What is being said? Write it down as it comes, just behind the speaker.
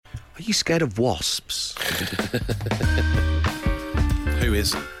Are you scared of wasps? Who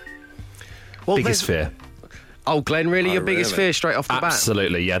isn't? Well, Biggest fear. Oh, Glenn, really? Your biggest really? fear straight off the bat?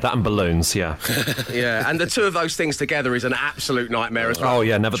 Absolutely, yeah. That and balloons, yeah. Yeah, and the two of those things together is an absolute nightmare as well. Oh,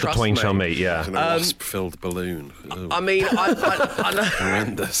 yeah, never Trust the twain me. shall meet, yeah. A wasp-filled balloon. I mean, I know...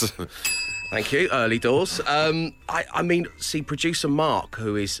 Horrendous. Thank you, early doors. I mean, see, producer Mark,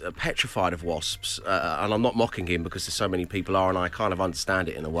 who is petrified of wasps, and I'm not mocking him because there's so many people are, and I kind of understand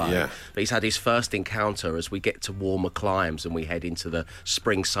it in a way. Yeah. But he's had his first encounter as we get to warmer climes and we head into the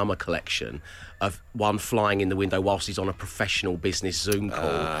spring-summer collection of one flying in the window whilst he's on a professional business Zoom call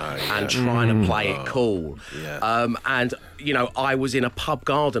and trying to play it cool. Yeah. And, you know, I was in a pub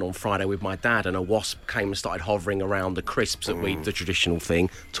garden on Friday with my dad and a wasp came and started hovering around the crisps that we, the traditional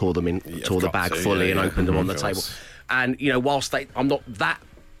thing, tore the bag fully and opened them on the table. And, you know, whilst I'm not that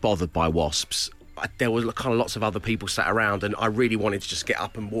bothered by wasps, there was kind of lots of other people sat around and I really wanted to just get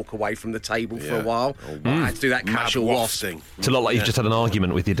up and walk away from the table for a while. I had to do that casual wasp. It's a lot like you've just had an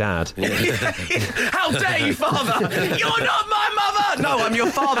argument with your dad. How dare you, father? You're not my mother! No, I'm your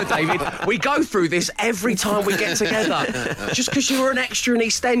father, David. We go through this every time we get together. Just because you were an extra in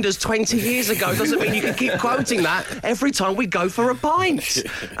EastEnders 20 years ago doesn't mean you can keep quoting that every time we go for a pint.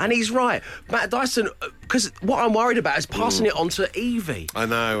 And he's right. Matt Dyson, because what I'm worried about is passing it on to Evie. I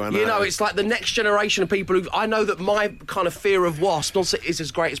know. You know, it's like the next generation of people who... I know that my kind of fear of wasps, not that it is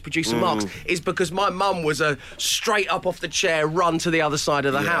as great as producer Mark's, is because my mum was a straight up off the chair, run to the other side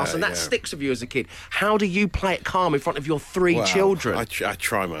of the house, and that sticks with you as a kid. How do you play it calm in front of your three children? I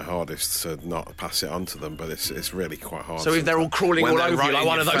try my hardest to not pass it on to them, but it's really quite hard. So if they're all crawling all over you like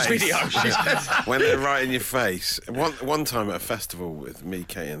one of those videos. When they're right in your face. One time at a festival with me,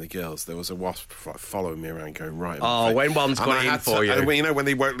 Kate and the girls, there was a wasp following me around going right in my face. When one's got it in for you. And, you know, when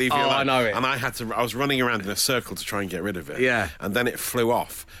they won't leave you alone. I know it. And I was running around in a circle to try and get rid of it. Yeah. And then it flew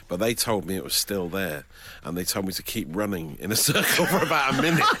off, but they told me it was still there. And they told me to keep running in a circle for about a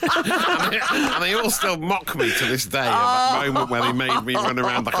minute. and they all still mock me to this day at that moment where they made me run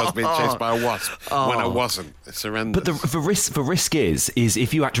around like I was being chased by a wasp when I wasn't. It's horrendous. But the risk is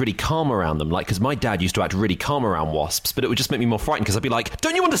if you act really calm around them, like, because my dad used to act really calm around wasps, but it would just make me more frightened because I'd be like,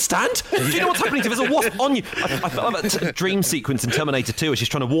 don't you understand? Do you know what's happening if there's a wasp on you? I felt like that dream sequence in Terminator 2 where she's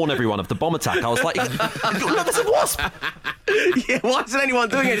trying to warn everyone of the bomb attack. I was like, look, there's a wasp. Yeah, why isn't anyone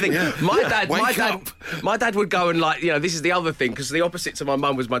doing anything? Yeah. My dad would go and, like, you know, this is the other thing, because the opposite to my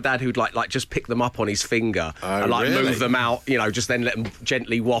mum was my dad who'd like just pick them up on his finger and like move them out, you know, just then let them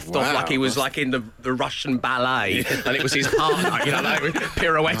gently waft off like he was like in the Russian ballet and it was his partner, you know, like,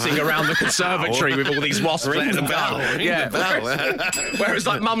 pirouetting around the conservatory with all these wasps letting them go. Yeah, whereas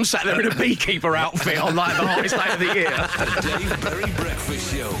like mum sat there in a beekeeper outfit on like the hottest day of the year. The Dave Berry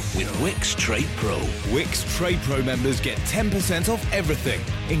Breakfast Show with Wix Trade Pro. Wix Trade Pro members get 10% off everything,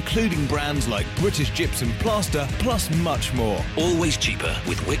 including brands like British Gypsum Plaster, plus much more. Always cheaper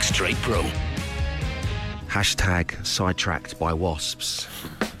with Wix Trade Pro. Hashtag sidetracked by wasps.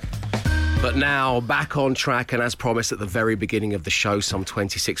 But now, back on track, and as promised at the very beginning of the show, some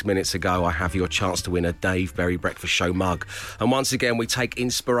 26 minutes ago, I have your chance to win a Dave Berry Breakfast Show mug. And once again, we take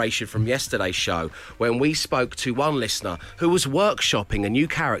inspiration from yesterday's show, when we spoke to one listener who was workshopping a new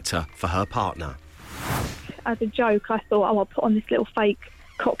character for her partner. As a joke, I thought, I'll put on this little fake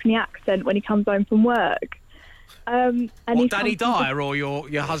Cockney accent when he comes home from work. And what, Danny Dyer or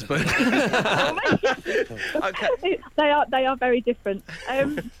your husband? Okay. They are very different.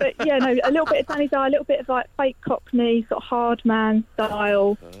 But yeah, no, a little bit of Danny Dyer, a little bit of like fake Cockney, sort of hard man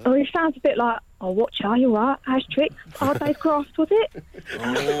style. Oh, he sounds a bit like, oh, watch out, you're right. Ash Tricks, hard day's craft, was it?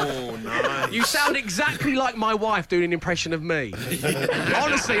 Oh, nice. You sound exactly like my wife doing an impression of me.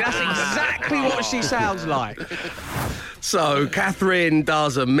 Honestly, that's exactly what she sounds like. So, Catherine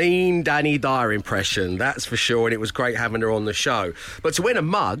does a mean Danny Dyer impression, that's for sure, and it was great having her on the show. But to win a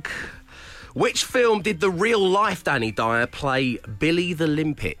mug, which film did the real-life Danny Dyer play Billy the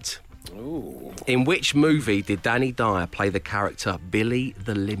Limpet? Ooh. In which movie did Danny Dyer play the character Billy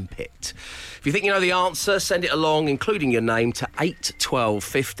the Limpet? If you think you know the answer, send it along, including your name, to 8 12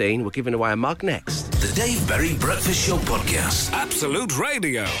 15. We're giving away a mug next. The Dave Berry Breakfast Show Podcast. Absolute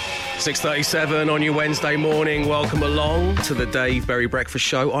Radio. 6:37 on your Wednesday morning. Welcome along to the Dave Berry Breakfast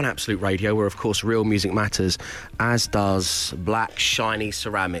Show on Absolute Radio, where, of course, real music matters, as does black, shiny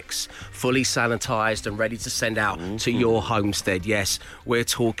ceramics, fully sanitised and ready to send out to your homestead. Yes, we're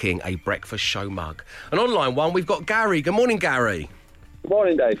talking a breakfast show mug. And on line one, we've got Gary. Good morning, Gary.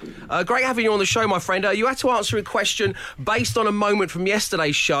 Morning, Dave. Great having you on the show, my friend. You had to answer a question based on a moment from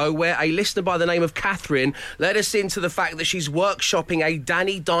yesterday's show where a listener by the name of Catherine led us into the fact that she's workshopping a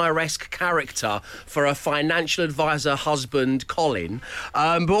Danny Dyer-esque character for her financial advisor husband, Colin.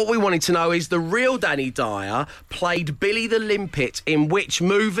 But what we wanted to know is the real Danny Dyer played Billy the Limpet in which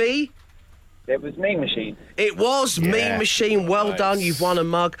movie? It was Mean Machine. It was Mean Machine. Well done. You've won a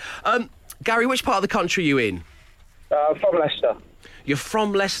mug. Gary, which part of the country are you in? From Leicester. You're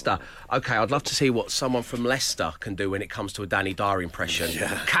from Leicester. OK, I'd love to see what someone from Leicester can do when it comes to a Danny Dyer impression.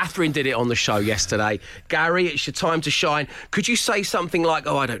 Yeah. Catherine did it on the show yesterday. Gary, it's your time to shine. Could you say something like,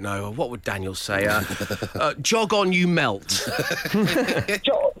 I don't know, what would Daniel say? Jog on, you melt.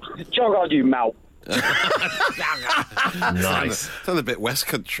 Jog on, you melt. Nice. Sounds a bit West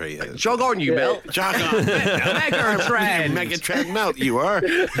Country. Jog on, you melt. Jog on. Megatrend. Megatrend melt, you are.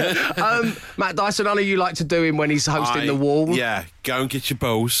 Matt Dyson, I know you like to do him when he's hosting the wall. Yeah, go and get your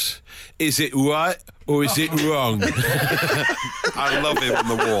bows. Is it right or is it wrong? I love him on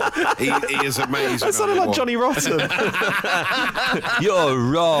the wall. He is amazing. That sounded like Johnny Rotten. You're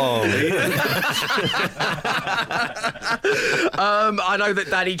wrong. I know that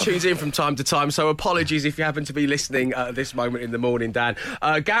Danny tunes in from time to time, so apologies if you happen to be listening at this moment in the morning, Dan.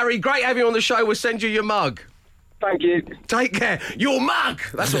 Gary, great having you on the show. We'll send you your mug. Thank you. Take care. Your mug.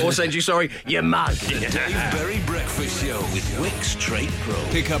 That's what we'll send you, sorry. Your mug. Dave Berry Breakfast Show with Wix Trade Pro.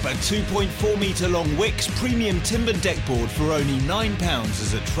 Pick up a 2.4 metre long Wix premium timber deck board for only £9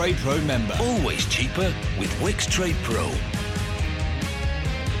 as a Trade Pro member. Always cheaper with Wix Trade Pro.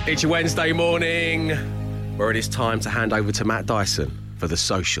 It's your Wednesday morning, where it is time to hand over to Matt Dyson for the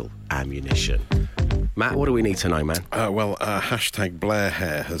social ammunition. Matt, what do we need to know, man? Hashtag Blair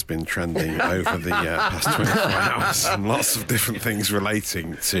hair has been trending over the past 24 hours. And lots of different things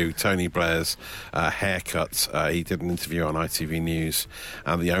relating to Tony Blair's haircut. He did an interview on ITV News,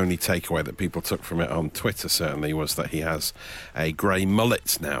 and the only takeaway that people took from it on Twitter, certainly, was that he has a grey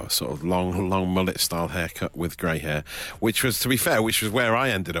mullet now, sort of long mullet-style haircut with grey hair, which was, to be fair, which was where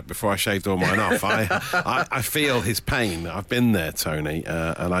I ended up before I shaved all mine off. I feel his pain. I've been there, Tony,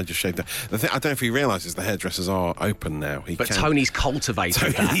 and I just shaved it. I don't know if he realises the hairdressers are open now. Tony's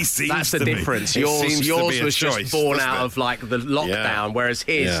cultivated that. That's the difference. Yours was just born out of like the lockdown, whereas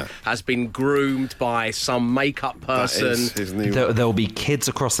his has been groomed by some makeup person. There will be kids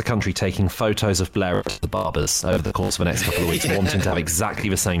across the country taking photos of Blair at the barbers over the course of the next couple of weeks, wanting to have exactly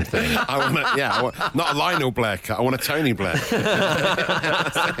the same thing. Not a Lionel Blair cut. I want a Tony Blair.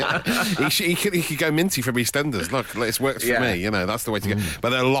 he could go minty from EastEnders. Look, it's worked for me. You know, that's the way to go. But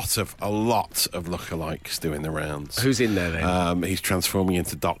there are a lot of lookalikes doing the rounds. Who's in there then? He's transforming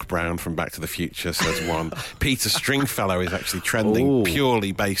into Doc Brown from Back to the Future, says one. Peter Stringfellow is actually trending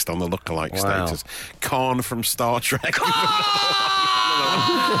purely based on the lookalike status. Khan from Star Trek.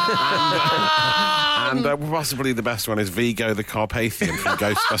 And possibly the best one is Vigo the Carpathian from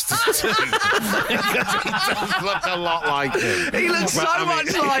Ghostbusters 2. Because he does look a lot like him. He looks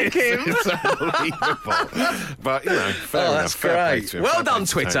much like him. It's unbelievable. But, you know, fair enough. That's great. Well done,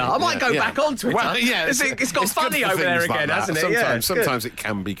 Twitter. I might go back on Twitter. Well, it's got funny over there again, hasn't it? Sometimes it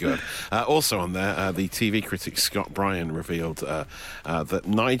can be good. Also on there, the TV critic Scott Bryan revealed that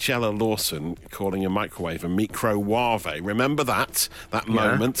Nigella Lawson calling a microwave a microwave. Remember that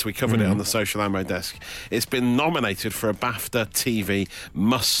moment? We covered it on the Social Ammo desk. It's been nominated for a BAFTA TV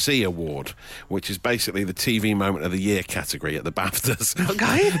Must-See Award, which is basically the TV Moment of the Year category at the BAFTAs.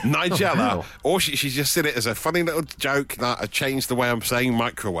 Okay. Nigella, or she's just seen it as a funny little joke that I changed the way I'm saying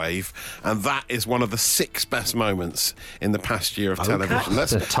microwave, and that is one of the 6 best moments in the past year of television.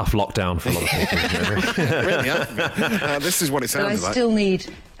 That's a tough lockdown for a lot of people. Really, this is what it sounds like. I still need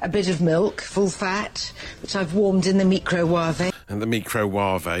a bit of milk, full fat, which I've warmed in the microwave. And the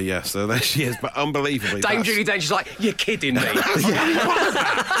microwave, yes, so there she is, but unbelievably. Dame Judy Dench is like, you're kidding me.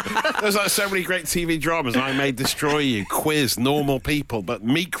 There's like so many great TV dramas. I May Destroy You, Quiz, Normal People, but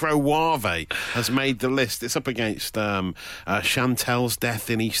microwave has made the list. It's up against Chantel's death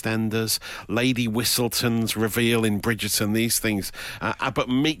in EastEnders, Lady Whistleton's reveal in Bridgerton, these things. But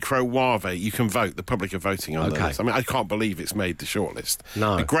microwave, you can vote. The public are voting on this. I mean, I can't believe it's made the shortlist.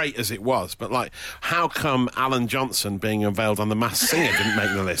 No. Great as it was, but like, how come Alan Johnson being unveiled on The Masked Singer didn't make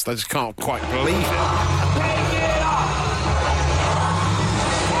the list? I just can't quite believe it.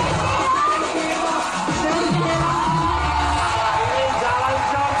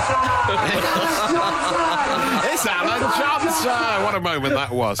 It's Alan Johnson. What a moment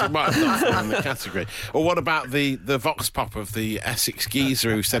that was. It might have not fallen in the category. Or what about the vox pop of the Essex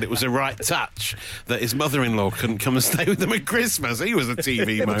geezer who said it was a right touch that his mother-in-law couldn't come and stay with them at Christmas? He was a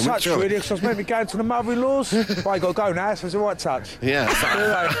TV moment. Touch, really, because I was meant to be going to the mother-in-law's. But I got to go now, so it's a right touch. Yeah.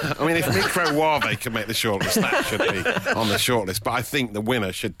 I mean, if Micro Wave can make the shortlist, that should be on the shortlist. But I think the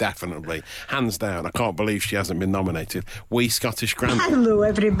winner should definitely, hands down, I can't believe she hasn't been nominated, Wee Scottish Grandma. Hello,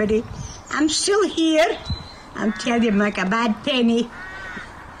 everybody. I'm still here. I'll tell you, like a bad penny.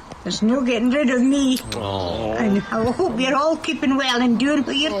 There's no getting rid of me. Aww. And I hope you're all keeping well and doing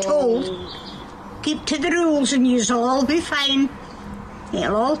what you're told. Keep to the rules and you'll all be fine.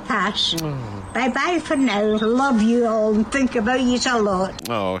 It'll all pass. Bye-bye for now. Love you all and think about you a lot.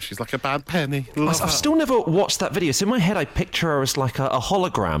 Oh, she's like a bad penny. I've still never watched that video, so in my head I picture her as like a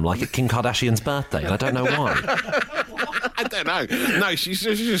hologram, like at Kim Kardashian's birthday, and I don't know why. I don't know. No, she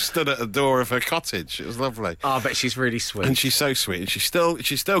just stood at the door of her cottage. It was lovely. Oh, I bet she's really sweet. And she's so sweet. And she's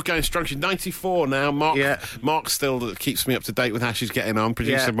still going strong. She's 94 now. Mark still keeps me up to date with how she's getting on,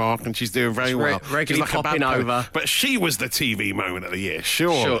 producer Mark, and she's doing very well. Regularly she's like popping over. But she was the TV moment of the year,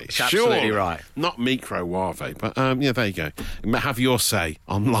 surely. Sure, absolutely right. Not Micro Wave, but yeah, there you go. Have your say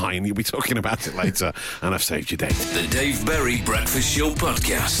online. You'll be talking about it later, and I've saved your date. The Dave Berry Breakfast Show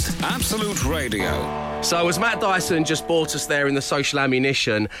Podcast. Absolute Radio. So as Matt Dyson just brought us there in the social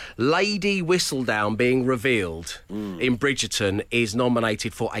ammunition, Lady Whistledown being revealed in Bridgerton is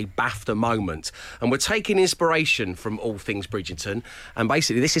nominated for a BAFTA moment. And we're taking inspiration from all things Bridgerton. And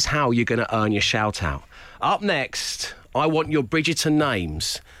basically, this is how you're going to earn your shout-out. Up next, I want your Bridgerton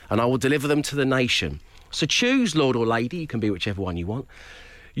names, and I will deliver them to the nation. So choose Lord or Lady, you can be whichever one you want,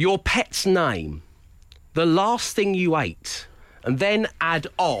 your pet's name, the last thing you ate, and then add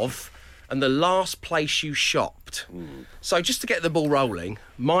of, and the last place you shopped. So just to get the ball rolling,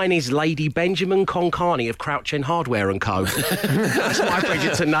 mine is Lady Benjamin Concarney of Crouch End Hardware & Co. That's my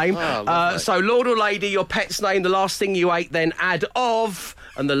Bridgerton name. So Lord or Lady, your pet's name, the last thing you ate, then add of,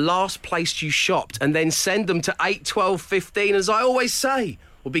 and the last place you shopped, and then send them to 8, 12, 15. As I always say,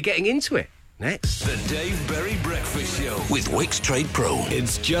 we'll be getting into it next. The Dave Berry Breakfast Show with Wix Trade Pro.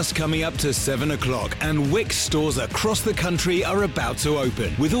 It's just coming up to 7 o'clock and Wix stores across the country are about to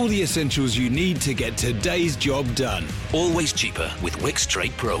open with all the essentials you need to get today's job done. Always cheaper with Wix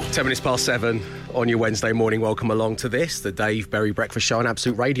Trade Pro. 10 minutes past 7 on your Wednesday morning. Welcome along to this, the Dave Berry Breakfast Show on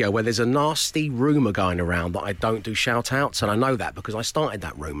Absolute Radio, where there's a nasty rumour going around that I don't do shout-outs, and I know that because I started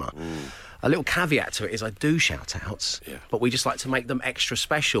that rumour. A little caveat to it is I do shout-outs, but we just like to make them extra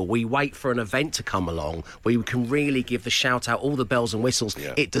special. We wait for an event to come along where we can really give the shout-out all the bells and whistles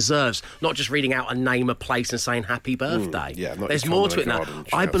it deserves, not just reading out a name, a place and saying happy birthday. There's more to it now.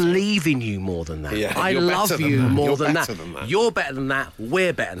 I believe in you more than that. I love you more than that. You're better than that.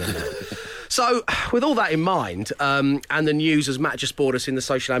 We're better than that. So, with all that in mind, and the news, as Matt just brought us in the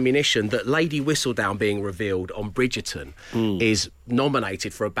social ammunition, that Lady Whistledown being revealed on Bridgerton is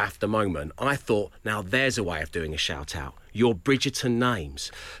nominated for a BAFTA moment, I thought, now there's a way of doing a shout-out. Your Bridgerton names.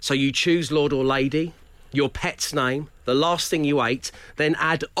 So you choose Lord or Lady, your pet's name, the last thing you ate, then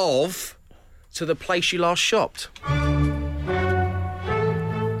add of to the place you last shopped.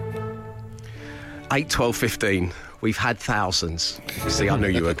 8, 12, 15. We've had thousands. See, I knew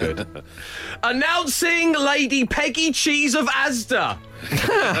you were good. Announcing Lady Peggy Cheese of Asda.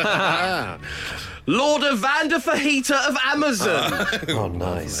 Lord Evander Fajita of Amazon. Oh,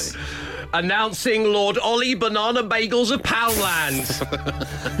 nice. Announcing Lord Ollie Banana Bagels of Poundland.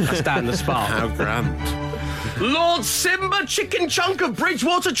 That's down the spot. How grand. Lord Simba Chicken Chunk of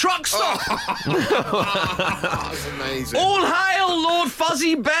Bridgewater Truck Stop. That's amazing. All hail Lord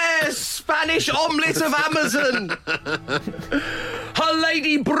Fuzzy Bear Spanish Omelette of Amazon. Her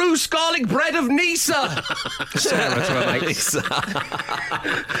Lady Bruce Garlic Bread of Nisa. Sarah to her mates.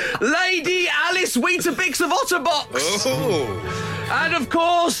 Lady Alice Weetabix of Otterbox. Oh. And of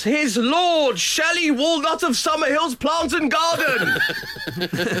course, his Lord Shelley Walnut of Summerhills Plant and Garden.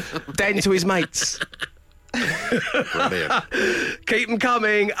 Den to his mates. Brilliant. Keep them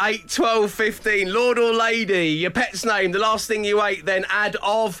coming. 8, 12, 15. Lord or Lady, your pet's name, the last thing you ate, then add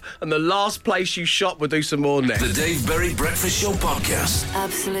of, and the last place you shop. We'll do some more next. The Dave Berry Breakfast Show Podcast.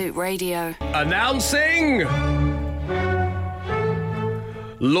 Absolute Radio. Announcing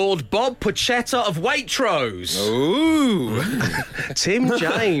Lord Bob Pochetta of Waitrose. Ooh. Tim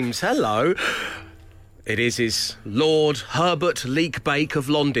James, hello. It is Lord Herbert Leakbake of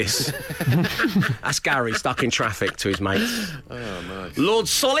Londis. That's Gary stuck in traffic to his mates. Oh, nice. Lord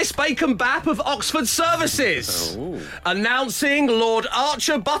Solace Bacon Bap of Oxford Services. Oh. Announcing Lord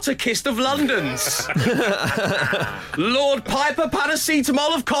Archer Butterkist of London's. Lord Piper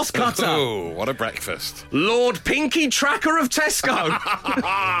Paracetamol of Costcutter. Oh, what a breakfast. Lord Pinky Tracker of Tesco.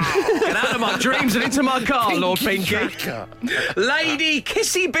 Get out of my dreams and into my car, Lord Pinky. Tracker. Lady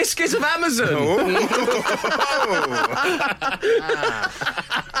Kissy Biscuits of Amazon.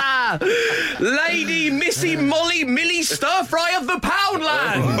 Lady Missy Molly Millie Stir Fry of the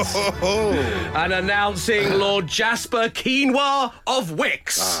Poundlands. And announcing Lord Jasper Quinoa of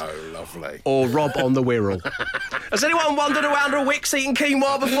Wicks. Oh, lovely. Or Rob on the Wirral. Has anyone wandered around a Wicks eating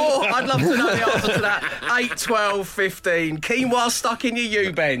quinoa before? I'd love to know the answer to that. 8, 12, 15. Quinoa stuck in your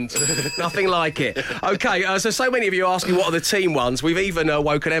U-bend. Nothing like it. OK, so many of you are asking what are the team ones. We've even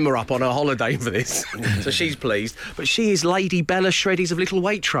woken Emma up on her holiday for this. So she's pleased. But she is Lady Bella Shreddies of Little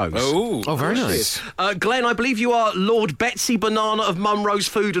Waitrose. Oh, very nice. Glenn, I believe you are Lord Betsy Banana of Munro's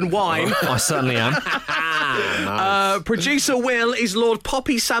Food and Wine. I certainly am. nice. Producer Will is Lord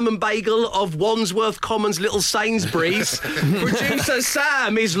Poppy Salmon Bagel of Wandsworth Commons Little Sainsbury's. Producer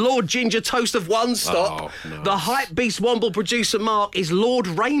Sam is Lord Ginger Toast of One Stop. Oh, nice. The Hype Beast Womble producer Mark is Lord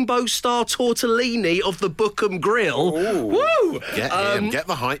Rainbow Star Tortellini of the Bookham Grill. Ooh. Woo! Get him. Get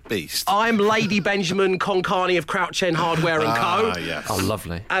the hype beast. I'm Lady Benjamin Concarney of Crouch End Hardware and Co. Yes. Oh,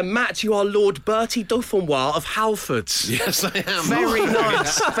 lovely. And Matt, you are Lord Bertie Dauphinois of Halfords. Yes, I am. Very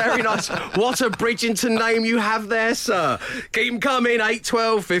nice, very nice. What a Bridgerton name you have there, sir. Keep 'em coming, 8,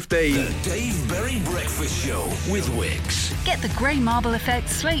 12, 15. The Dave Berry Breakfast Show with Wicks. Get the grey marble effect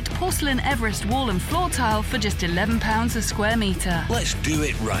slate porcelain Everest wall and floor tile for just £11 a square metre. Let's do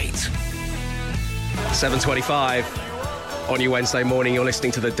it right. 7:25. On your Wednesday morning, you're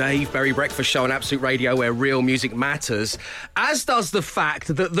listening to the Dave Berry Breakfast Show on Absolute Radio, where real music matters, as does the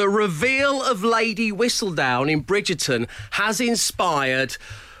fact that the reveal of Lady Whistledown in Bridgerton has inspired,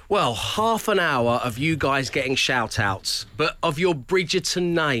 well, half an hour of you guys getting shout-outs, but of your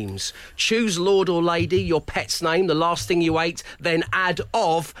Bridgerton names. Choose Lord or Lady, your pet's name, the last thing you ate, then add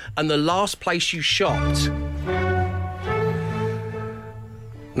of, and the last place you shopped.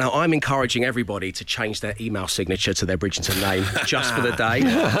 Now, I'm encouraging everybody to change their email signature to their Bridgerton name just for the day.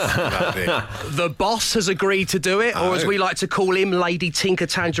 The boss has agreed to do it, or as we like to call him, Lady Tinker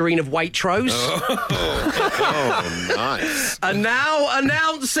Tangerine of Waitrose. Oh, nice. And now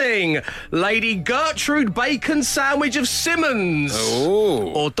announcing Lady Gertrude Bacon Sandwich of Simmons.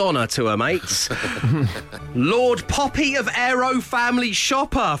 Oh. Or Donna to her mates. Lord Poppy of Aero Family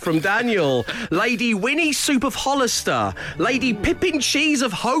Shopper from Daniel. Lady Winnie Soup of Hollister. Lady Pippin Cheese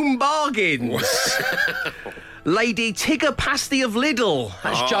of Home Bargains. Lady Tigger Pasty of Lidl.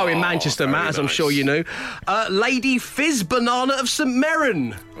 That's Joe in Manchester, Matt, as I'm sure you knew. Lady Fizz Banana of St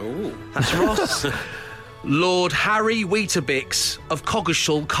Mirren. Oh. That's Ross. Lord Harry Weetabix of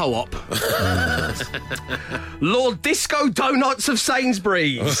Coggeshall Co-op. Lord Disco Donuts of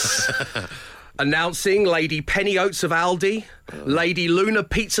Sainsbury's. Announcing Lady Penny Oats of Aldi, Lady Luna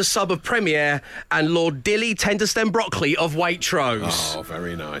Pizza Sub of Premier, and Lord Dilly Tenderstem Broccoli of Waitrose. Oh,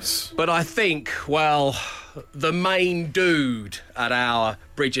 very nice. But I think, well, the main dude at our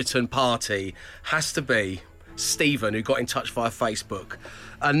Bridgerton party has to be Stephen, who got in touch via Facebook,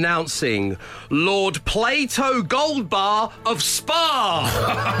 announcing Lord Plato Goldbar of Spa.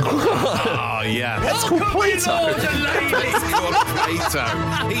 Oh, yeah. That's called Plato. Lord and ladies. It's called Plato.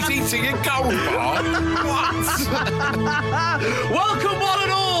 He's eating a gold bar. What? Welcome, one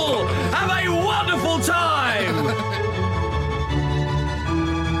and all. Have a wonderful time.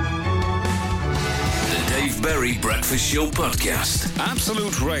 The Dave Berry Breakfast Show podcast.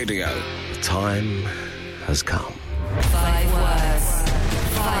 Absolute Radio. The time has come. 5 words,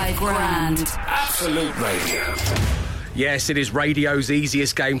 5 grand. Absolute Radio. Yes, it is radio's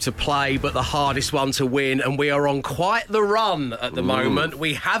easiest game to play, but the hardest one to win, and we are on quite the run at the moment.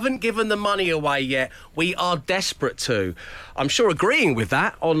 We haven't given the money away yet. We are desperate to. I'm sure agreeing with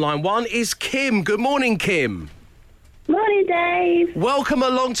that, on line 1, is Kim. Good morning, Kim. Morning, Dave. Welcome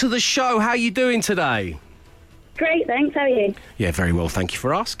along to the show. How are you doing today? Great, thanks. How are you? Yeah, very well. Thank you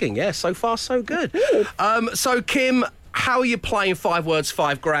for asking. Yeah, so far so good. So, Kim, how are you playing 5 words,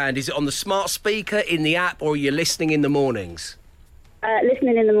 5 grand? Is it on the smart speaker, in the app, or are you listening in the mornings?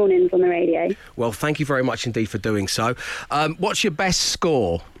 Listening in the mornings on the radio. Well, thank you very much indeed for doing so. What's your best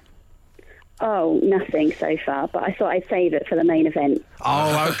score? Oh, nothing so far, but I thought I'd save it for the main event.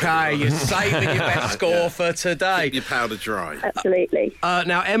 Oh, okay. You're saving your best score for today. Keep your powder dry. Absolutely.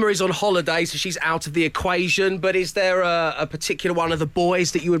 Now, Emma is on holiday, so she's out of the equation, but is there a particular one of the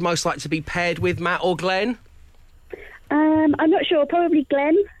boys that you would most like to be paired with, Matt or Glenn? I'm not sure. Probably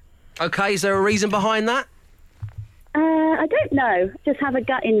Glenn. Okay, is there a reason behind that? I don't know. Just have a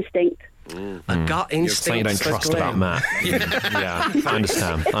gut instinct. A gut instinct. Something you don't for trust Glenn. about Matt. Yeah, I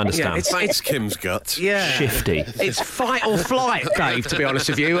understand. Yeah, It's Kim's gut. Yeah. Shifty. It's fight or flight, Dave, to be honest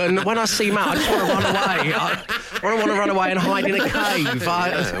with you. And when I see Matt, I just want to run away. I want to run away and hide in a cave.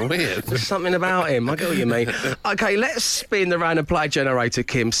 Weird. There's something about him. I get what you mean. Okay, let's spin the random player generator,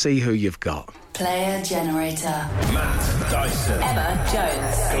 Kim. See who you've got. Player generator. Matt Dyson. Emma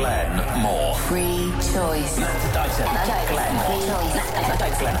Jones. Glenn Moore. Free choice. Matt Dyson. Glenn Moore. Free choice. Emma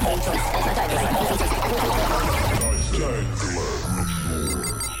Jones. Glenn Moore. Free choice.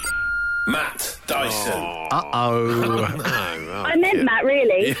 Matt Dyson. Uh-oh. I meant Matt,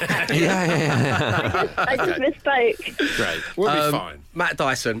 really. Yeah. I just misspoke. Great. We'll be fine. Matt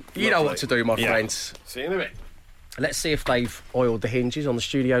Dyson, you know what to do, my friends. See you in a bit. Let's see if they've oiled the hinges on the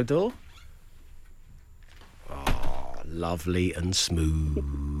studio door. Oh, lovely and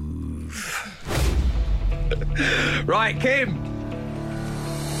smooth. Right, Kim.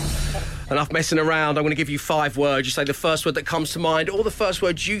 Enough messing around. I'm going to give you 5 words. You say the first word that comes to mind or the first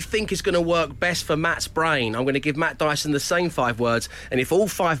word you think is going to work best for Matt's brain. I'm going to give Matt Dyson the same 5 words, and if all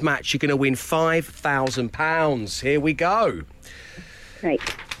 5 match, you're going to win £5,000. Here we go. Great.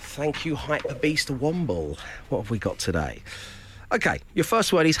 Thank you, Hyper Beast Womble. What have we got today? Okay, your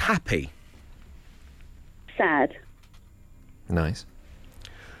first word is happy. Sad. Nice.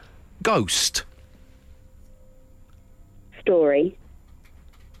 Ghost. Story.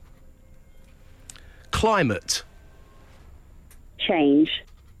 Climate. Change.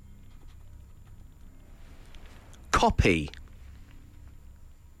 Copy.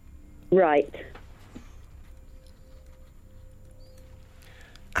 Right.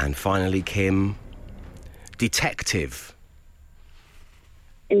 And finally, Kim, detective.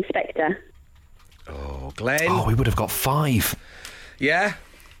 Inspector. Oh, Glenn. Oh, we would have got 5. Yeah?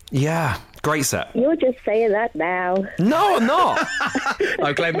 Yeah, great set. You're just saying that now. No, I'm not.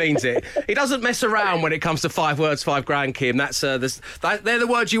 No, Glenn means it. He doesn't mess around when it comes to 5 words, £5,000, Kim. That's they're the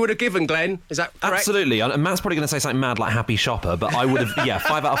words you would have given, Glenn. Is that correct? Absolutely. And Matt's probably going to say something mad like happy shopper, but I would have,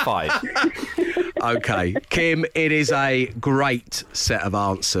 5 out of 5. Okay, Kim, it is a great set of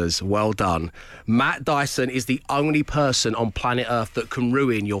answers. Well done. Matt Dyson is the only person on planet Earth that can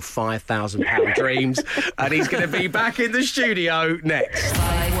ruin your £5,000 dreams, and he's going to be back in the studio next.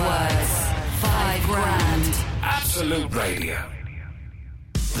 5 words, £5,000. Absolute Radio.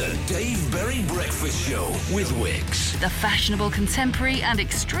 The Dave Berry Breakfast Show with Wix. The fashionable, contemporary and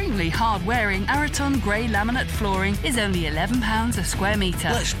extremely hard-wearing Araton grey laminate flooring is only £11 a square metre.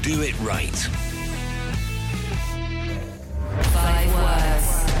 Let's do it right. 5 words,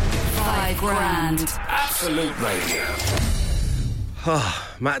 £5,000. Absolute Radio.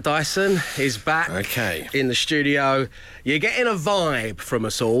 Matt Dyson is back in the studio. You're getting a vibe from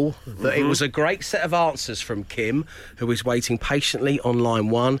us all that it was a great set of answers from Kim, who is waiting patiently on line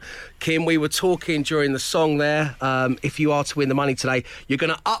 1. Kim, we were talking during the song there. If you are to win the money today, you're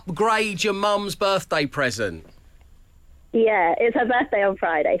going to upgrade your mum's birthday present. Yeah, it's her birthday on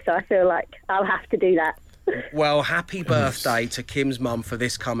Friday, so I feel like I'll have to do that. Well, happy birthday to Kim's mum for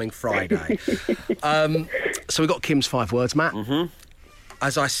this coming Friday. So we got Kim's 5 words, Matt.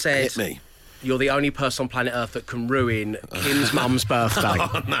 As I said, Hit me. You're the only person on planet Earth that can ruin Kim's mum's birthday.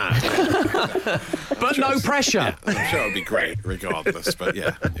 Oh, no. But no pressure. Yeah, I'm sure it'll be great regardless, but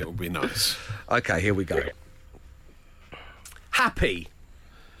yeah, it'll be nice. Okay, here we go. Happy.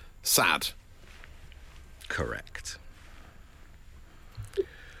 Sad. Correct.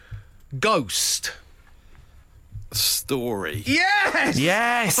 Ghost. Story. Yes!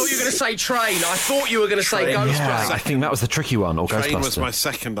 Yes! I thought you were going to say train. I thought you were going to say Ghost Yeah, Train. I think that was the tricky one, or Train was Ghostbuster. my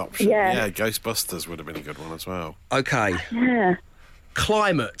second option. Yeah. Ghostbusters would have been a good one as well. Okay. Yeah.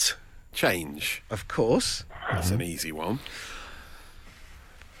 Climate. Change. Of course. That's an easy one.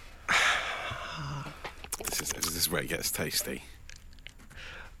 This is where it gets tasty.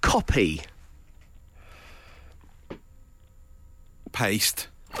 Copy. Paste.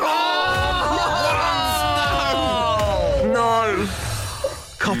 No.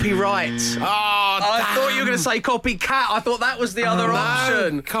 Copyright. Oh, I thought you were going to say copycat. I thought that was the other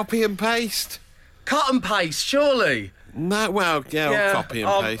option. Copy and paste. Cut and paste, surely. No, well, yeah. Copy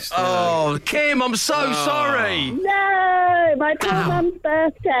and paste. Oh, Kim, I'm so sorry. No, my poor mum's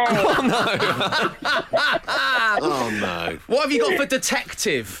birthday. Oh, no. What have you got for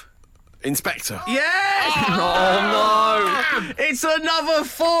detective? Inspector. Yes! Oh, no! It's another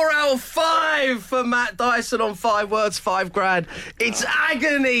 4 out of 5 for Matt Dyson on 5 words, 5 grand. It's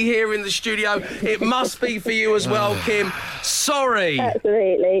agony here in the studio. It must be for you as well, Kim. Sorry.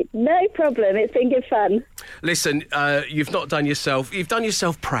 Absolutely. No problem. It's been good fun. Listen, you've done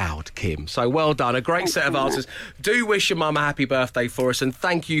yourself proud, Kim. So well done. A great set of answers. Do wish your mum a happy birthday for us, and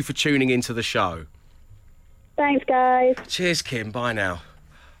thank you for tuning into the show. Thanks, guys. Cheers, Kim. Bye now.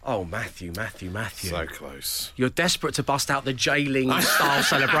 Oh, Matthew. So close. You're desperate to bust out the J-Ling-style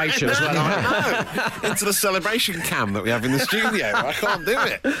celebration as well, aren't you? Into the celebration cam that we have in the studio. I can't do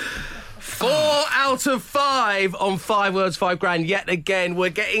it. 4 out of 5 on 5 words, 5 grand. Yet again, we're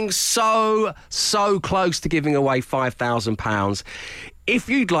getting so close to giving away £5,000. If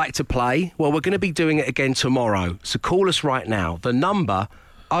you'd like to play, well, we're going to be doing it again tomorrow. So call us right now. The number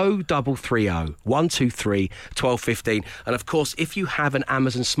 0330 123 1215. And of course, if you have an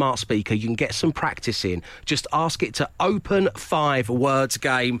Amazon smart speaker, you can get some practice in. Just ask it to open 5 words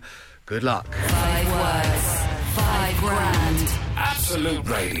game. Good luck. 5 words, 5 grand. Absolute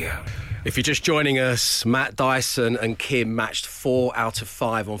Radio. If you're just joining us, Matt Dyson and Kim matched 4 out of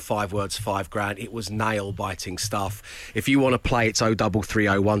 5 on 5 words, 5 grand. It was nail-biting stuff. If you want to play, it's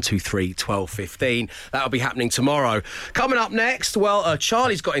 0330 123 1215. That'll be happening tomorrow. Coming up next, well,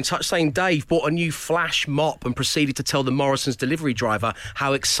 Charlie's got in touch saying Dave bought a new flash mop and proceeded to tell the Morrison's delivery driver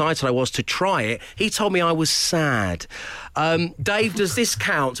how excited I was to try it. He told me I was sad. Dave, does this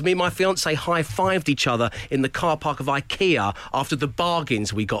count? Me and my fiancé high-fived each other in the car park of IKEA after the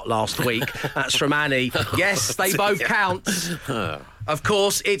bargains we got last week. That's from Annie. Yes, they both count. Of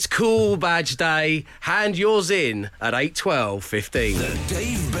course, it's Cool Badge Day. Hand yours in at 8:12:15. The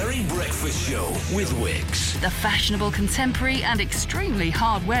Dave Berry Breakfast Show with Wix. The fashionable, contemporary and extremely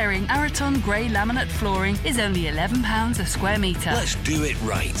hard-wearing Araton grey laminate flooring is only £11 a square metre. Let's do it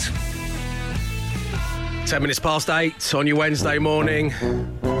right. 10 minutes past 8 on your Wednesday morning.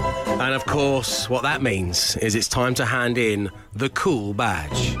 And of course, what that means is it's time to hand in the Cool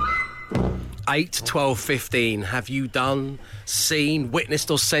Badge. 8:12:15. Have you done, seen, witnessed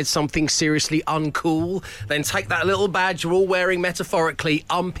or said something seriously uncool? Then take that little badge you're all wearing metaphorically,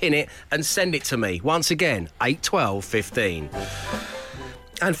 unpin it and send it to me. Once again, 8:12:15.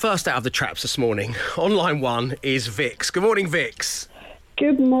 And first out of the traps this morning, on line 1 is Vix. Good morning, Vix.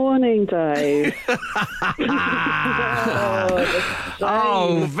 Good morning, Dave.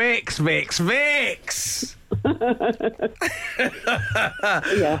 Oh, Vix.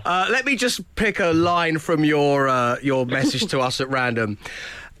 Yeah. Let me just pick a line from your message to us at random.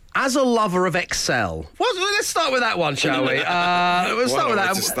 As a lover of Excel, let's start with that one, shall we? We'll start with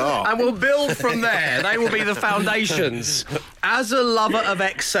that, and we'll build from there. They will be the foundations. As a lover of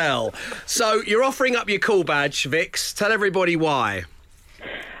Excel, so you're offering up your Cool Badge, Vix. Tell everybody why.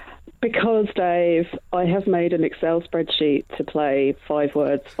 Because, Dave, I have made an Excel spreadsheet to play 5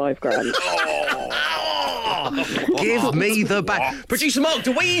 words, 5 grand. Give me the badge. Producer Mark,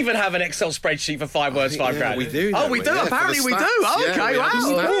 do we even have an Excel spreadsheet for 5 words, 5 grand? We do. Oh, we do? Yeah, Apparently we do. Yeah, Okay,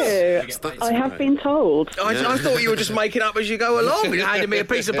 wow. I have been told. I thought you were just making up as you go along. You're handing me a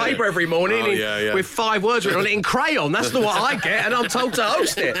piece of paper every morning with 5 words written on it in crayon. That's not what I get, and I'm told to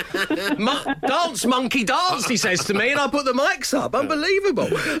host it. Dance, monkey, dance, he says to me, and I put the mics up. Unbelievable.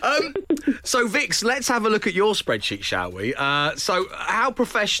 So, Vix, let's have a look at your spreadsheet, shall we? So, how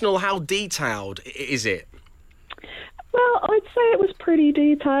professional, how detailed is it? Well, I'd say it was pretty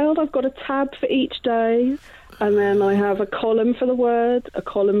detailed. I've got a tab for each day, and then I have a column for the word, a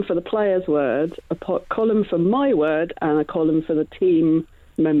column for the player's word, a column for my word, and a column for the team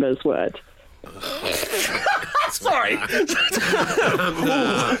member's word. Sorry. I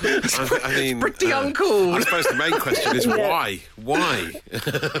mean, pretty uncool. I suppose the main question is why? Why?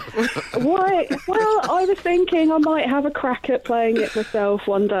 Why? Well, I was thinking I might have a crack at playing it myself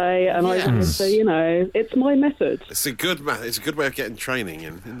one day, and I wanted to, it's my method. It's a good way of getting training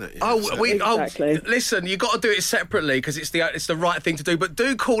in, isn't it? Exactly. Listen, you've got to do it separately because it's the right thing to do. But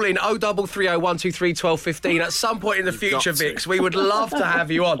do call in 0330 123 1215 at some point in the future, Vix. We would love to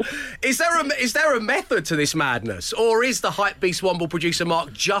have you on. Is there a method to this madness, or is the hype beast Womble producer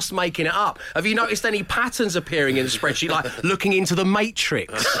Mark just making it up? Have you noticed any patterns appearing in the spreadsheet, like looking into the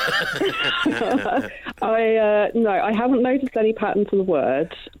Matrix? I haven't noticed any pattern to the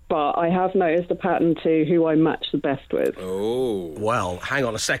word, but I have noticed a pattern to who I match the best with. Oh. Well, hang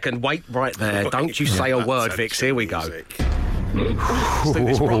on a second. Wait right there. Don't you say a word, Vix. Here we go. Let's do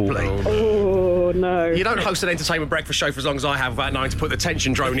this properly. Oh, Oh, no. You don't host an entertainment breakfast show for as long as I have without knowing to put the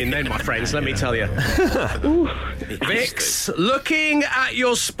tension drone in then, my friends, let me tell you. Vix, looking at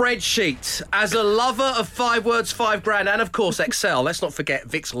your spreadsheet, as a lover of 5 words, 5 grand, and of course Excel, let's not forget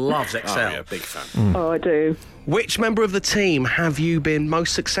Vix loves Excel. Oh, yeah, big fan. Oh, I do. Which member of the team have you been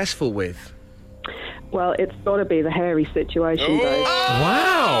most successful with? Well, it's got to be the hairy situation, Dave.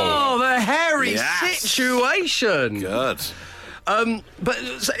 Wow! Oh, the hairy situation. Good.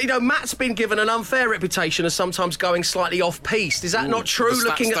 But, you know, Matt's been given an unfair reputation as sometimes going slightly off-piste. Is that not true,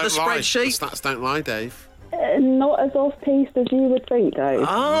 looking at the spreadsheet? The stats don't lie, Dave. Not as off-piste as you would think, Dave.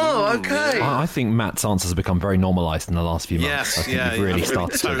 Oh, OK. I think Matt's answers have become very normalised in the last few months. I think you've really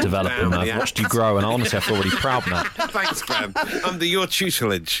started to develop them. I've watched you grow, and honestly, I feel really proud, Matt. Thanks, Glenn. Under your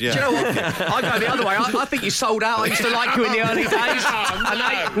tutelage, yeah. Do you know what? I go the other way. I think you sold out. I used to like you in the early days.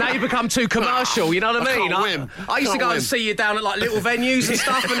 And now you've become too commercial, you know what I mean? I used to go and see you down at, like, little venues and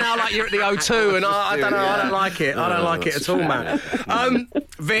stuff, and now, like, you're at the O2, and I don't know, I don't like it. I don't like it at all, man.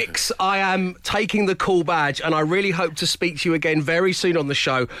 Vix, I am taking the call badge, and I really hope to speak to you again very soon on the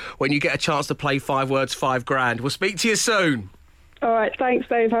show when you get a chance to play 5 words, 5 grand. We'll speak to you soon. All right, thanks,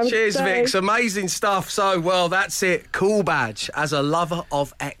 Dave. Cheers, Vix. Amazing stuff. So, well, that's it. Cool badge as a lover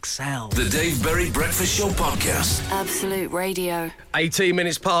of Excel. The Dave Berry Breakfast Show podcast. Absolute Radio. 18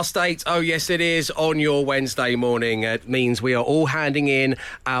 minutes past 8. Oh, yes, it is on your Wednesday morning. It means we are all handing in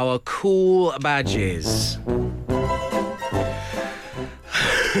our cool badges.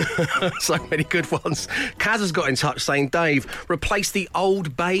 So many good ones. Kaz has got in touch saying, Dave, replace the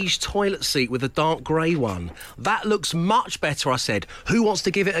old beige toilet seat with a dark grey one. That looks much better, I said. Who wants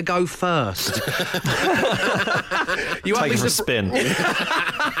to give it a go first? You won't Take be a spin.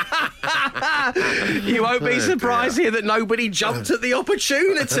 You won't be surprised here that nobody jumped at the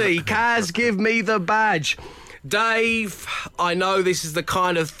opportunity. Kaz, give me the badge. Dave, I know this is the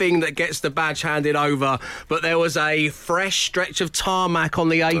kind of thing that gets the badge handed over, but there was a fresh stretch of tarmac on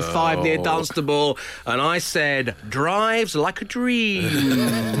the A5 near Dunstable, and I said, drives like a dream.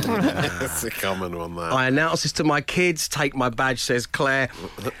 That's a common one, that. I announced this to my kids. Take my badge, says Claire.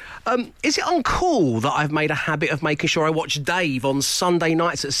 Is it uncool that I've made a habit of making sure I watch Dave on Sunday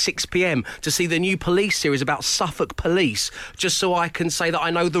nights at 6 p.m. to see the new police series about Suffolk police, just so I can say that I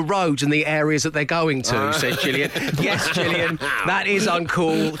know the roads and the areas that they're going to, says Gillian. Yes, Gillian, that is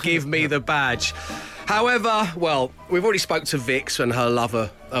uncool. Give me the badge. However, well, we've already spoke to Vix and her love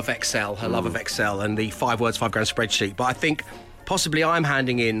of Excel, and the 5 words, 5 grand spreadsheet, but I think possibly I'm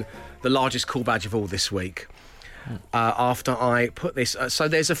handing in the largest cool badge of all this week. After I put this... so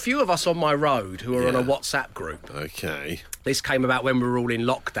there's a few of us on my road who are on a WhatsApp group. OK. This came about when we were all in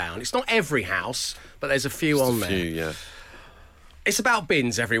lockdown. It's not every house, but there's a few on there. Few, yeah. It's about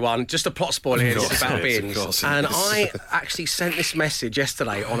bins, everyone. Just a plot spoiler here. It's about bins. And is. I actually sent this message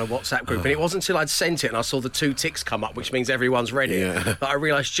yesterday on a WhatsApp group, and it wasn't until I'd sent it and I saw the 2 ticks come up, which means everyone's ready, that I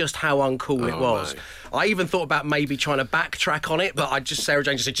realised just how uncool it was. Mate. I even thought about maybe trying to backtrack on it, but Sarah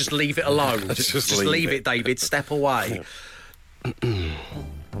Jane just said, just leave it alone. just leave it, David. Step away.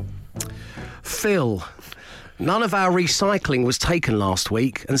 Phil. None of our recycling was taken last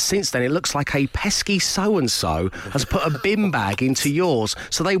week, and since then it looks like a pesky so-and-so has put a bin bag into yours,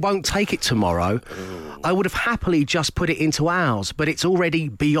 so they won't take it tomorrow. I would have happily just put it into ours, but it's already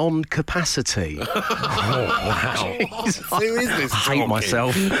beyond capacity. Wow. Who is this? I hate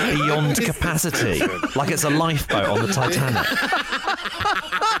myself. Beyond capacity. Like it's a lifeboat on the Titanic.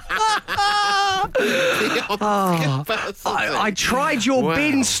 I tried your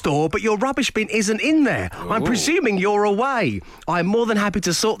bin store, but your rubbish bin isn't in there. I'm presuming you're away. I'm more than happy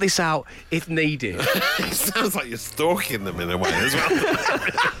to sort this out if needed. It sounds like you're stalking them in a way as well.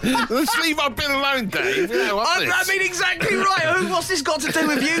 Let's leave our bin alone, Dave. I mean, exactly right. What's this got to do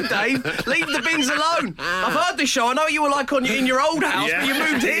with you, Dave? Leave the bins alone. I've heard this show. I know what you were like in your old house, but you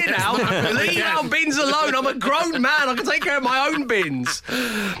moved here now. Leave our bins alone. I'm a grown man. I can take care of my own bins.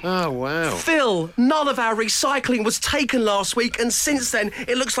 Oh, wow. Phil, none of our recycling was taken last week, and since then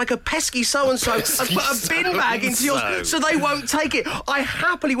it looks like a pesky so-and-so has put a bin bag into yours, so they won't take it. I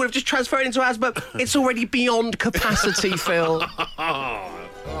happily would have just transferred it into ours, but it's already beyond capacity, Phil.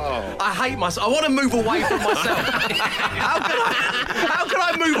 I hate myself. I want to move away from myself. How can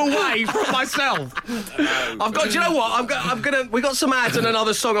I move away from myself? I've got. Do you know what? I'm gonna. We got some ads and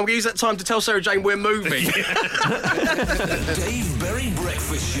another song. I'm gonna use that time to tell Sarah Jane we're moving. The Dave Berry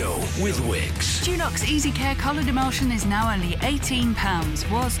Breakfast Show with Wix. Dulux Easy Care Coloured Emulsion is now only £18.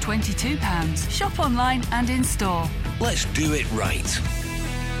 Was £22. Shop online and in store. Let's do it right.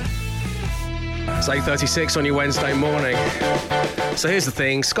 It's 8:36 on your Wednesday morning. So here's the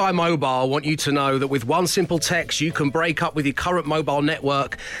thing. Sky Mobile want you to know that with one simple text, you can break up with your current mobile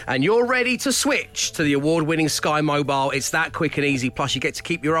network and you're ready to switch to the award-winning Sky Mobile. It's that quick and easy. Plus, you get to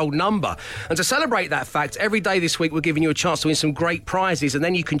keep your old number. And to celebrate that fact, every day this week, we're giving you a chance to win some great prizes. And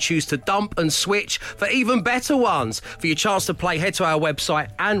then you can choose to dump and switch for even better ones. For your chance to play, head to our website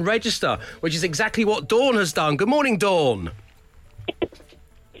and register, which is exactly what Dawn has done. Good morning, Dawn.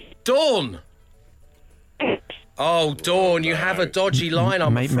 Dawn. Oh, Dawn, you have a dodgy line,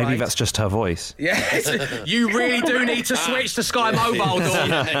 I'm afraid. Maybe that's just her voice. Yes, you really do need to switch to Sky Mobile,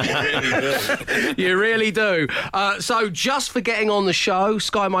 Dawn. You really do. So just for getting on the show,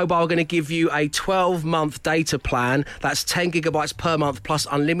 Sky Mobile are going to give you a 12-month data plan. That's 10 gigabytes per month plus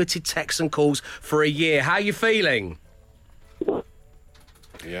unlimited texts and calls for a year. How are you feeling?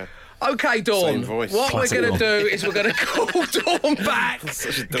 Yeah. OK, Dawn, what Classic we're going to Dawn. do is we're going to call Dawn back,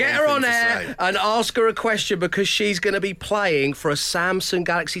 get her on air and ask her a question because she's going to be playing for a Samsung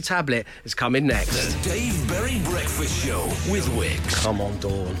Galaxy tablet. It's coming next. The Dave Berry Breakfast Show with Wix. Come on,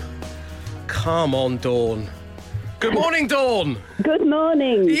 Dawn. Come on, Dawn. Good morning, Dawn. Good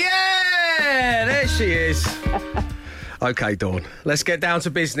morning. Yeah, there she is. OK, Dawn, let's get down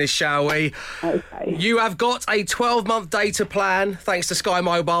to business, shall we? Okay. You have got a 12-month data plan, thanks to Sky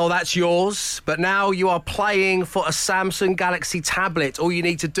Mobile, that's yours. But now you are playing for a Samsung Galaxy tablet. All you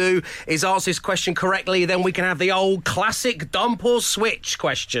need to do is answer this question correctly, then we can have the old classic dump or switch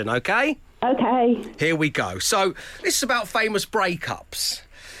question, OK? Okay. Here we go. So, this is about famous breakups.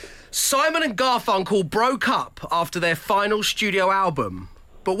 Simon and Garfunkel broke up after their final studio album.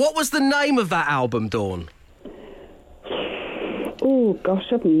 But what was the name of that album, Dawn? Oh, gosh,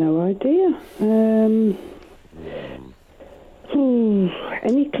 I've no idea.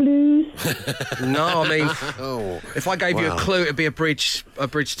 Any clues? No, I mean, if I gave you a clue, it'd be a bridge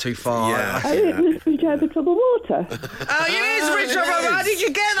too far. Yeah. Oh, it was Bridge Over Troubled Water. Oh, it is Bridge Over. How did you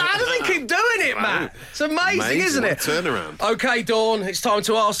get that? How do they keep doing it, Matt? It's amazing, isn't it? Turnaround. OK, Dawn, it's time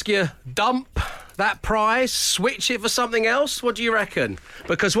to ask you, dump that prize, switch it for something else? What do you reckon?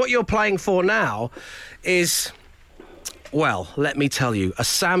 Because what you're playing for now is... Well, let me tell you, a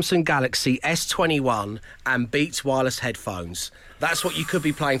Samsung Galaxy S21 and Beats wireless headphones. That's what you could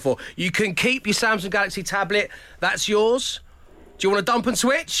be playing for. You can keep your Samsung Galaxy tablet. That's yours. Do you want to dump and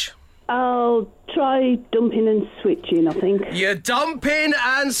switch? I'll try dumping and switching, I think. You're dumping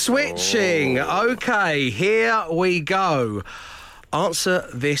and switching. OK, here we go. Answer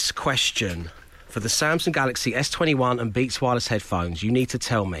this question. For the Samsung Galaxy S21 and Beats wireless headphones, you need to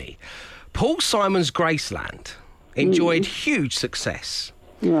tell me, Paul Simon's Graceland enjoyed huge success.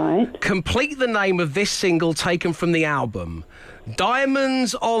 Right. Complete the name of this single taken from the album.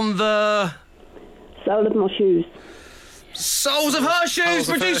 Diamonds on the... Sole of my shoes. Soles of her shoes. Soles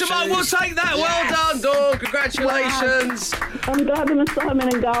of Producer her Mark will shoes. take that. Well done, Dawn. Congratulations. I'm glad I'm a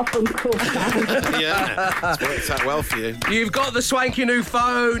Simon and Garfunkel. Yeah, it's worked out well for you. You've got the swanky new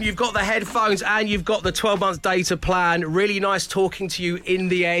phone, you've got the headphones, and you've got the 12-month data plan. Really nice talking to you in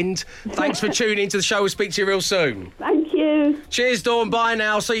the end. Thanks for tuning into the show. We'll speak to you real soon. Thank you. Cheers, Dawn. Bye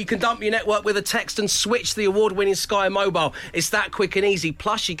now. So you can dump your network with a text and switch the award-winning Sky Mobile. It's that quick and easy.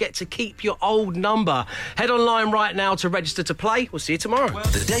 Plus, you get to keep your old number. Head online right now to register to play. We'll see you tomorrow.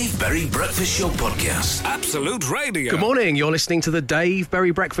 The Dave Berry Breakfast Show podcast. Absolute Radio. Good morning. You're listening to the Dave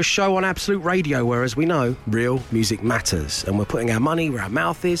Berry Breakfast Show on Absolute Radio, where, as we know, real music matters. And we're putting our money where our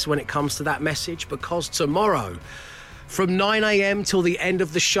mouth is when it comes to that message, because tomorrow, from 9 a.m. till the end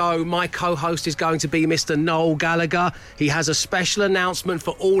of the show, my co-host is going to be Mr. Noel Gallagher. He has a special announcement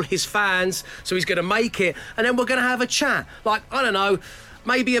for all his fans, so he's going to make it, and then we're going to have a chat. Like, I don't know,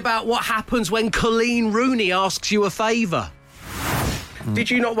 maybe about what happens when Colleen Rooney asks you a favour.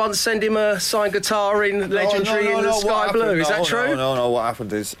 Did you not once send him a signed guitar in Legendary in the Sky Blue? Is that true? No. What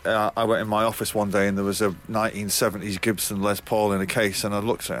happened is I went in my office one day and there was a 1970s Gibson Les Paul in a case, and I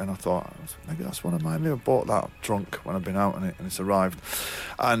looked at it and I thought, maybe that's one of mine. Maybe I bought that drunk when I've been out and it's arrived.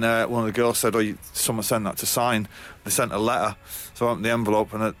 And one of the girls said, someone sent that to sign. They sent a letter. So I opened the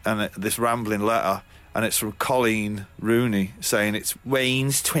envelope and this rambling letter, and it's from Colleen Rooney saying it's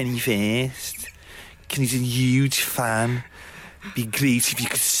Wayne's 21st. He's a huge fan. Be great if you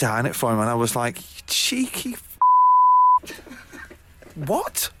could sign it for him. And I was like, cheeky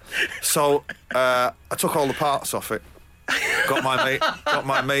what? So I took all the parts off it. Got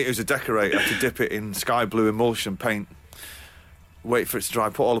my mate who's a decorator to dip it in sky blue emulsion paint. Wait for it to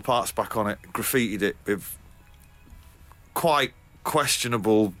dry. Put all the parts back on it. Graffitied it with quite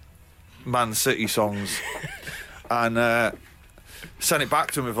questionable Man City songs, and sent it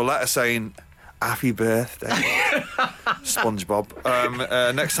back to him with a letter saying, "Happy birthday."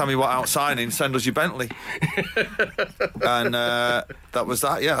 SpongeBob. Next time you want out signing, send us your Bentley. And that was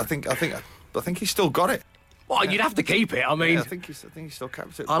that. Yeah, I think he's still got it. Well, you'd have to keep it. I mean, I think he still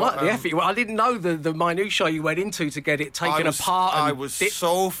kept it. I like the effort. Well, I didn't know the minutiae you went into to get it taken apart. And I was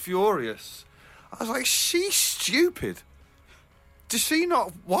so furious. I was like, she's stupid. Does she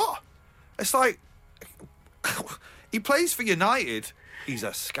not? What? It's like he plays for United. He's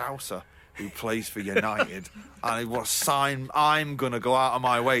a Scouser who plays for United, and he wants to sign. I'm gonna go out of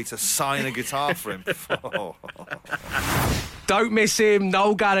my way to sign a guitar for him. Don't miss him.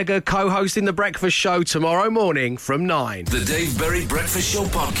 Noel Gallagher co-hosting The Breakfast Show tomorrow morning from 9. The Dave Berry Breakfast Show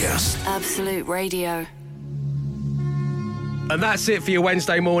Podcast. Absolute Radio. And that's it for your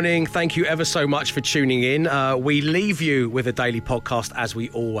Wednesday morning. Thank you ever so much for tuning in. We leave you with a daily podcast as we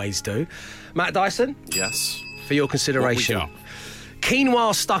always do. Matt Dyson? Yes? For your consideration. What we got?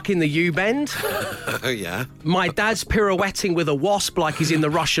 Quinoa stuck in the U-bend. Oh, yeah. My dad's pirouetting with a wasp like he's in the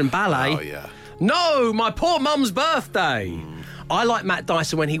Russian ballet. Oh, yeah. No, my poor mum's birthday. I like Matt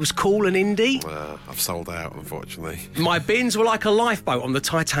Dyson when he was cool and indie. I've sold out, unfortunately. My bins were like a lifeboat on the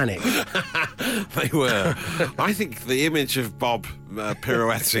Titanic. They were. I think the image of Bob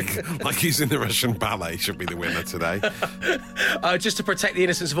pirouetting like he's in the Russian ballet should be the winner today. Just to protect the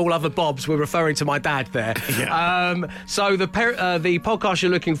innocence of all other Bobs, we're referring to my dad there. Yeah. So the podcast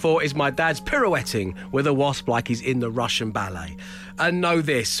you're looking for is My Dad's Pirouetting with a Wasp like he's in the Russian ballet. And know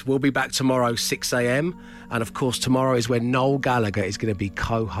this, we'll be back tomorrow 6 a.m. And of course tomorrow is when Noel Gallagher is going to be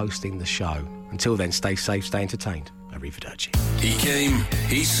co-hosting the show. Until then, stay safe, stay entertained. Arrivederci. He came,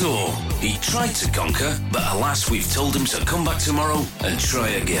 he saw, he tried to conquer, but alas, we've told him to come back tomorrow and try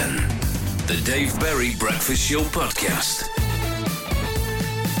again. The Dave Berry Breakfast Show Podcast.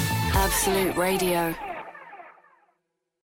 Absolute Radio.